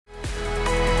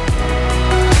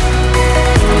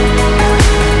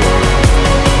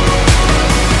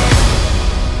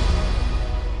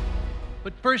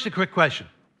first, a quick question.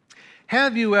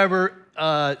 Have you ever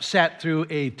sat through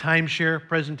a timeshare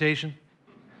presentation?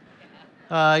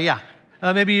 Yeah.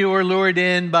 Maybe you were lured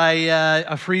in by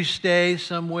a free stay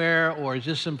somewhere or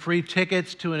just some free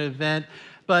tickets to an event.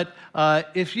 But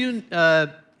if you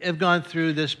have gone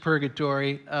through this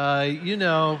purgatory, you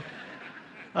know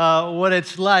what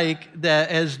it's like that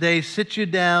as they sit you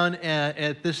down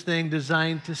at this thing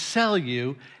designed to sell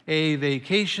you a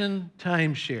vacation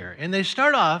timeshare. And they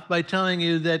start off by telling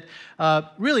you that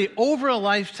really over a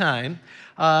lifetime,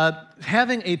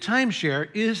 having a timeshare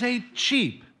is a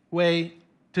cheap way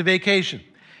to vacation.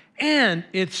 And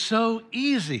it's so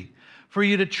easy for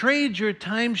you to trade your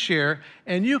timeshare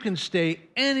and you can stay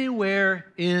anywhere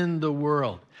in the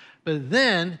world. But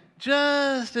then,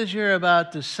 just as you're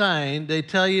about to sign, they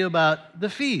tell you about the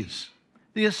fees,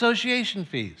 the association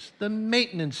fees, the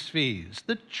maintenance fees,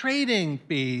 the trading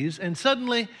fees, and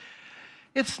suddenly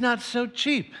it's not so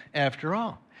cheap after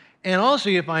all. And also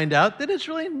you find out that it's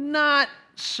really not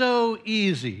so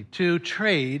easy to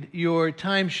trade your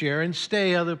timeshare and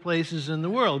stay other places in the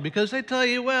world because they tell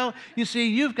you, well, you see,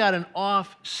 you've got an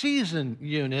off-season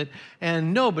unit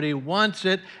and nobody wants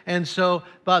it, and so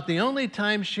about the only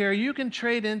timeshare you can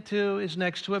trade into is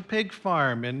next to a pig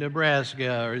farm in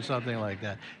Nebraska or something like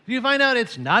that. You find out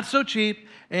it's not so cheap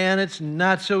and it's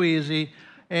not so easy,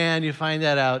 and you find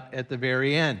that out at the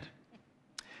very end.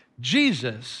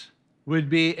 Jesus would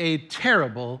be a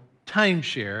terrible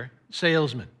timeshare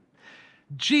salesman.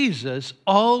 Jesus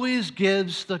always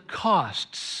gives the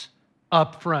costs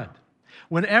up front.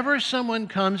 Whenever someone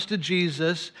comes to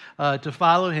Jesus to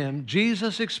follow him,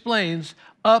 Jesus explains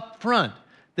up front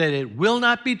that it will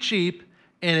not be cheap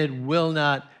and it will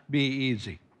not be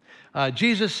easy.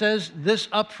 Jesus says this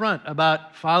up front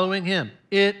about following him.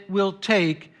 It will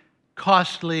take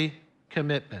costly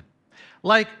commitment.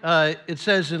 Like it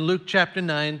says in Luke chapter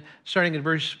 9, starting in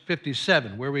verse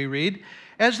 57, where we read,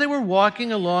 "As they were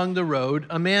walking along the road,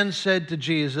 a man said to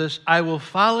Jesus, 'I will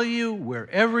follow you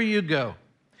wherever you go.'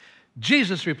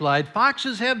 Jesus replied,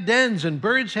 'Foxes have dens and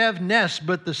birds have nests,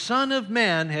 but the Son of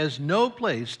Man has no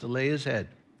place to lay his head.'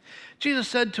 Jesus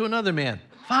said to another man,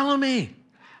 'Follow me.'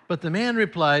 But the man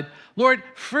replied, 'Lord,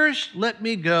 first let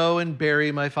me go and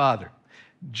bury my father.'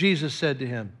 Jesus said to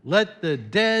him, 'Let the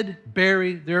dead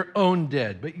bury their own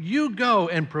dead, but you go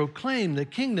and proclaim the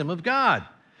kingdom of God.'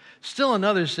 Still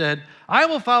another said, 'I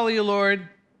will follow you, Lord,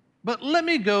 but let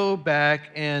me go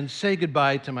back and say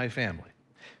goodbye to my family.'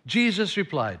 Jesus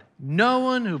replied, 'No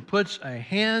one who puts a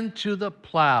hand to the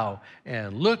plow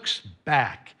and looks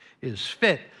back is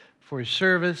fit for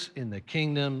service in the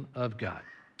kingdom of God.'"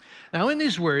 Now, in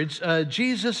these words,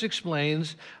 Jesus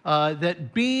explains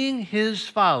that being his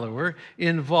follower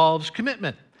involves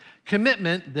commitment.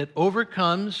 Commitment that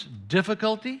overcomes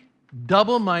difficulty,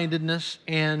 double-mindedness,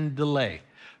 and delay.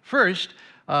 First,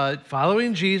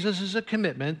 following Jesus is a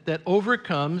commitment that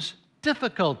overcomes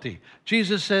difficulty.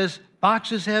 Jesus says,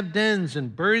 "Foxes have dens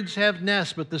and birds have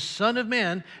nests, but the Son of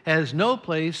Man has no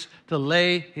place to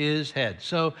lay his head."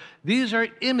 So these are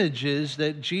images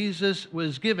that Jesus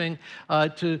was giving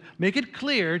to make it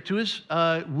clear to his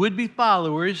would-be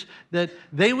followers that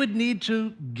they would need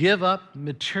to give up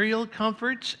material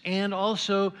comforts and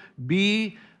also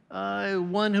be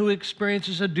one who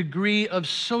experiences a degree of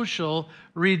social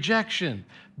rejection,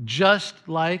 just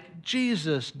like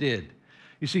Jesus did.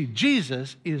 You see,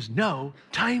 Jesus is no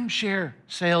timeshare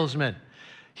salesman.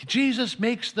 Jesus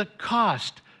makes the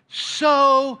cost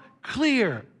so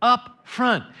clear up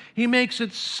front. He makes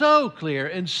it so clear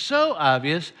and so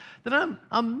obvious that I'm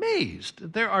amazed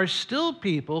that there are still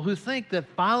people who think that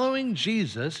following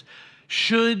Jesus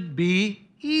should be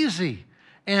easy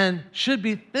and should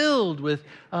be filled with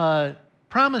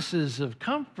promises of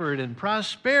comfort and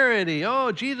prosperity.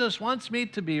 Oh, Jesus wants me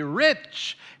to be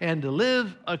rich and to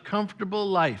live a comfortable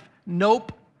life.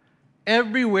 Nope.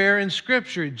 Everywhere in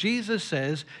Scripture, Jesus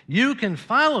says, you can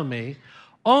follow me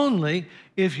only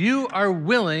if you are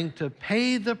willing to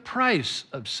pay the price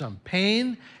of some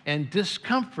pain and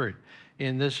discomfort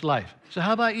in this life. So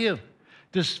how about you?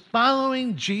 Does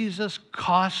following Jesus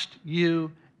cost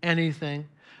you anything?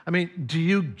 I mean, do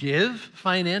you give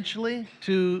financially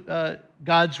to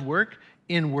God's work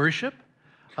in worship?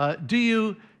 Do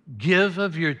you give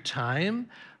of your time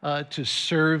to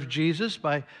serve Jesus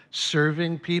by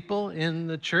serving people in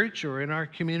the church or in our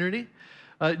community?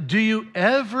 Do you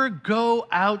ever go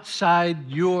outside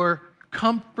your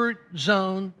comfort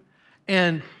zone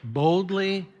and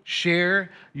boldly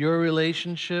share your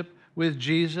relationship with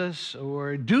Jesus,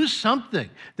 or do something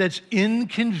that's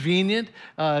inconvenient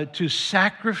to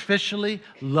sacrificially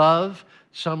love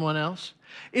someone else?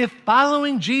 If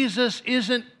following Jesus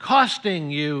isn't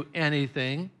costing you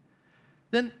anything,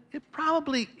 then it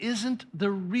probably isn't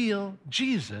the real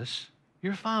Jesus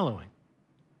you're following.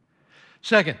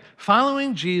 Second,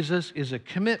 following Jesus is a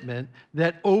commitment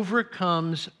that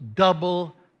overcomes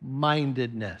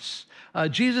double-mindedness.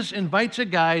 Jesus invites a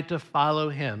guy to follow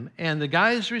him, and the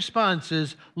guy's response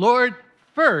is, Lord,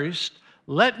 first,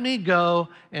 let me go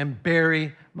and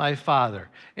bury my father.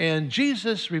 And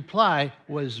Jesus' reply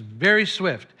was very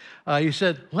swift. He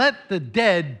said, let the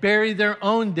dead bury their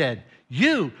own dead.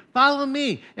 You, follow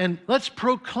me, and let's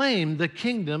proclaim the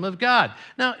kingdom of God.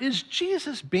 Now, is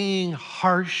Jesus being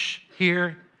harsh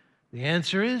here? The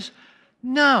answer is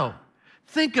no.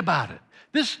 Think about it.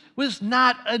 This was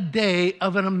not a day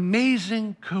of an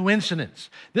amazing coincidence.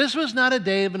 This was not a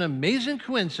day of an amazing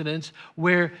coincidence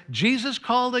where Jesus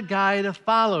called a guy to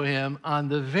follow him on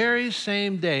the very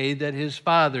same day that his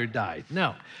father died.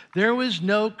 No, there was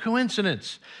no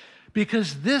coincidence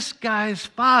because this guy's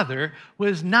father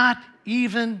was not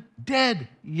even dead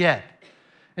yet.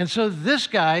 And so this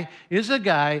guy is a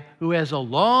guy who has a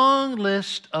long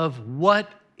list of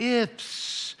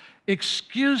what-ifs,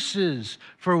 excuses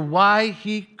for why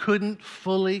he couldn't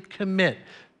fully commit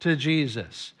to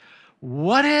Jesus.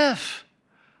 What if?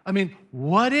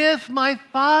 What if my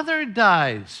father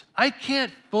dies? I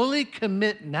can't fully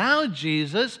commit now,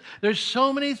 Jesus. There's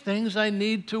so many things I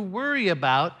need to worry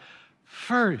about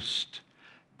first.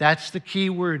 That's the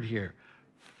key word here.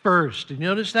 First. Did you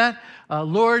notice that?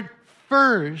 Lord,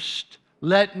 first,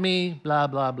 let me blah,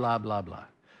 blah, blah, blah, blah.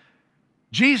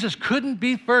 Jesus couldn't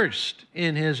be first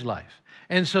in his life.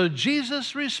 And so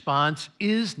Jesus' response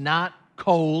is not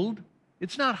cold.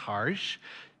 It's not harsh.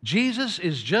 Jesus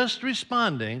is just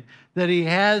responding that he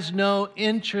has no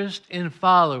interest in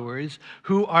followers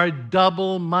who are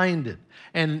double-minded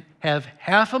and have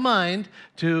half a mind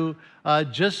to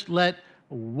just let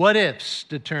what-ifs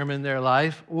determine their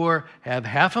life, or have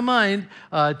half a mind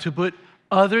to put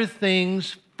other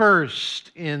things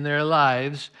first in their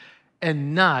lives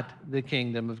and not the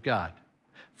kingdom of God.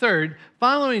 Third,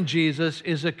 following Jesus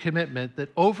is a commitment that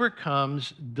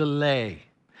overcomes delay.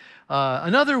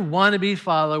 Another wannabe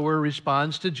follower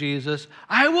responds to Jesus,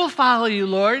 I will follow you,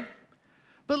 Lord,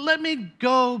 but let me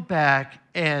go back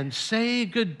and say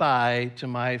goodbye to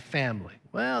my family.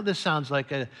 Well, this sounds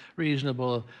like a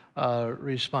reasonable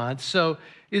response. So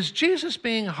is Jesus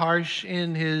being harsh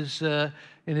in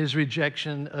his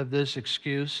rejection of this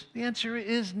excuse? The answer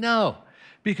is no,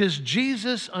 because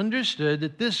Jesus understood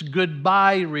that this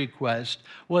goodbye request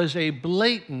was a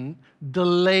blatant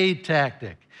delay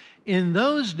tactic. In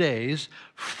those days,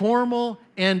 formal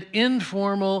and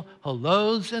informal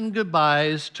hellos and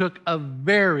goodbyes took a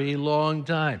very long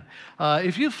time.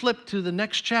 If you flip to the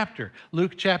next chapter,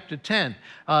 Luke chapter 10,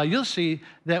 you'll see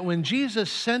that when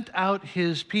Jesus sent out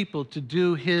his people to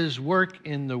do his work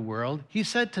in the world, he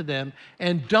said to them,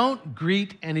 and don't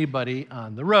greet anybody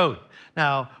on the road.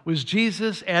 Now, was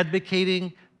Jesus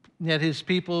advocating that his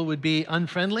people would be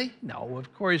unfriendly? No,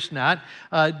 of course not.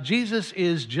 Jesus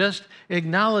is just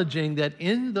acknowledging that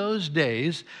in those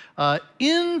days,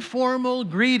 informal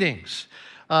greetings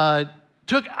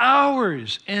took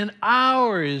hours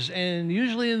and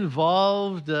usually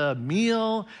involved a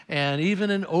meal and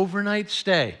even an overnight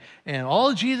stay. And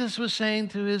all Jesus was saying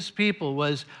to his people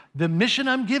was, the mission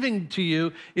I'm giving to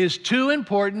you is too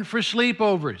important for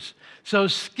sleepovers. So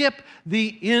skip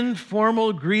the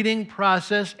informal greeting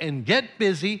process and get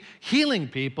busy healing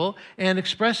people and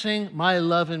expressing my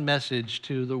love and message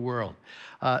to the world.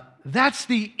 That's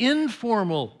the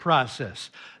informal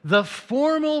process. The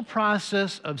formal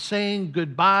process of saying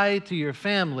goodbye to your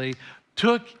family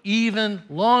took even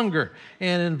longer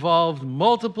and involved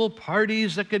multiple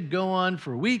parties that could go on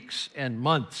for weeks and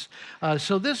months.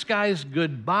 So this guy's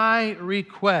goodbye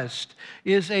request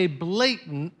is a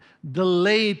blatant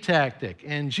delay tactic.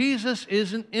 And Jesus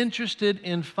isn't interested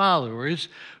in followers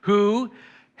who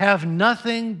have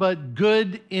nothing but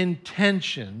good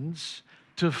intentions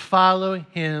to follow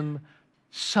him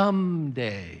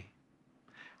someday.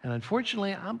 And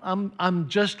unfortunately, I'm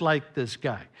just like this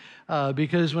guy.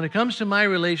 Because when it comes to my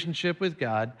relationship with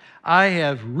God, I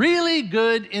have really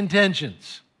good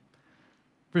intentions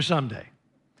for someday.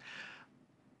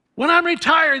 When I'm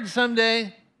retired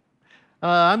someday,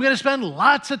 I'm going to spend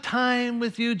lots of time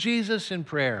with you, Jesus, in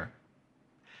prayer.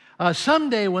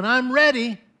 Someday, when I'm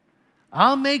ready,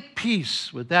 I'll make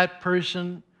peace with that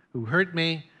person who hurt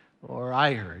me or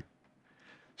I hurt.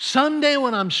 Someday,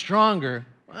 when I'm stronger,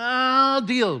 I'll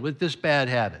deal with this bad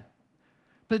habit.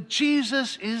 But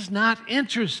Jesus is not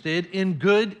interested in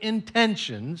good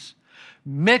intentions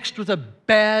mixed with a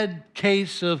bad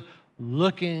case of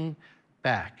looking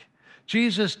back.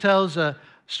 Jesus tells a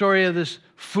story of this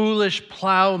foolish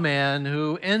plowman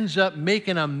who ends up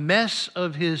making a mess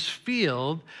of his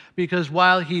field because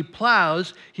while he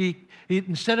plows, he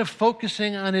instead of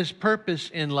focusing on his purpose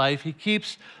in life, he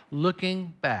keeps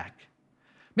looking back.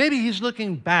 Maybe he's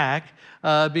looking back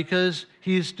because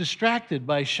he's distracted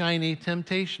by shiny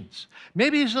temptations.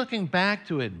 Maybe he's looking back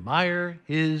to admire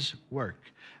his work.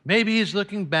 Maybe he's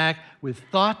looking back with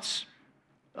thoughts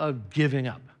of giving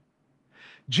up.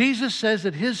 Jesus says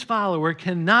that his follower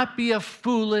cannot be a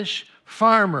foolish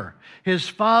farmer. His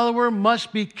follower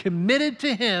must be committed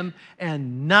to him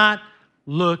and not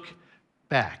look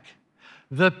back.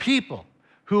 The people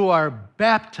who are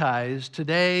baptized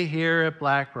today here at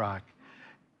Black Rock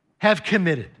have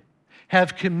committed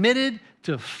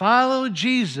to follow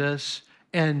Jesus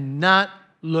and not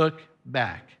look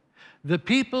back. The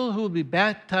people who will be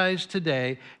baptized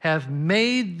today have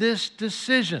made this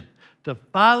decision to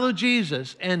follow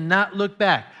Jesus and not look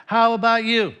back. How about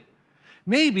you?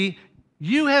 Maybe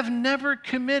you have never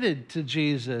committed to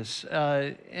Jesus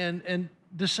and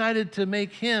decided to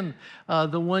make him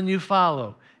the one you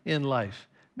follow in life.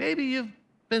 Maybe you've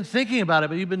been thinking about it,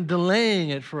 but you've been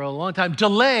delaying it for a long time.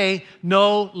 Delay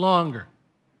no longer.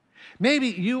 Maybe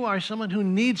you are someone who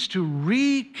needs to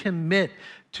recommit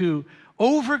to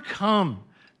overcome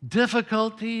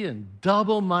difficulty and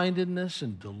double-mindedness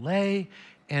and delay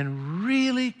and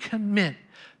really commit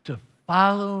to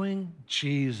following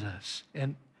Jesus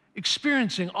and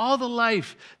experiencing all the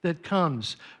life that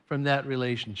comes from that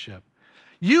relationship.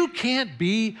 You can't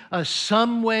be a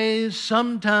someways,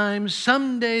 sometimes,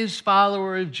 some days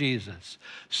follower of Jesus.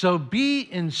 So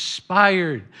be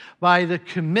inspired by the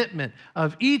commitment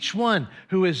of each one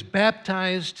who is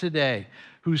baptized today,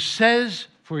 who says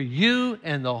for you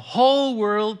and the whole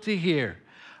world to hear,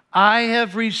 I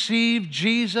have received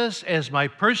Jesus as my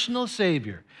personal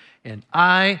Savior, and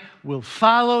I will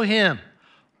follow him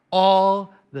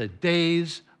all the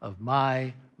days of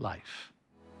my life.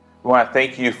 We want to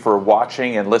thank you for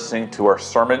watching and listening to our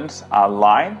sermons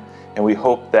online, and we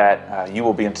hope that you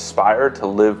will be inspired to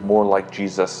live more like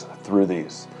Jesus through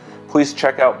these. Please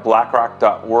check out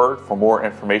blackrock.org for more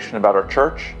information about our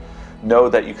church. Know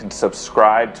that you can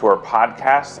subscribe to our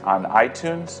podcast on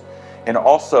iTunes, and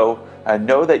also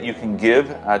know that you can give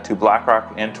to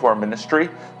BlackRock and to our ministry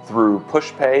through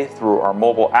PushPay, through our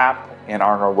mobile app, and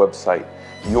on our website.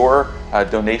 Your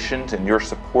donations and your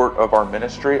support of our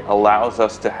ministry allows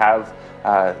us to have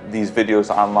these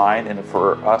videos online and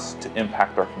for us to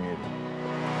impact our community.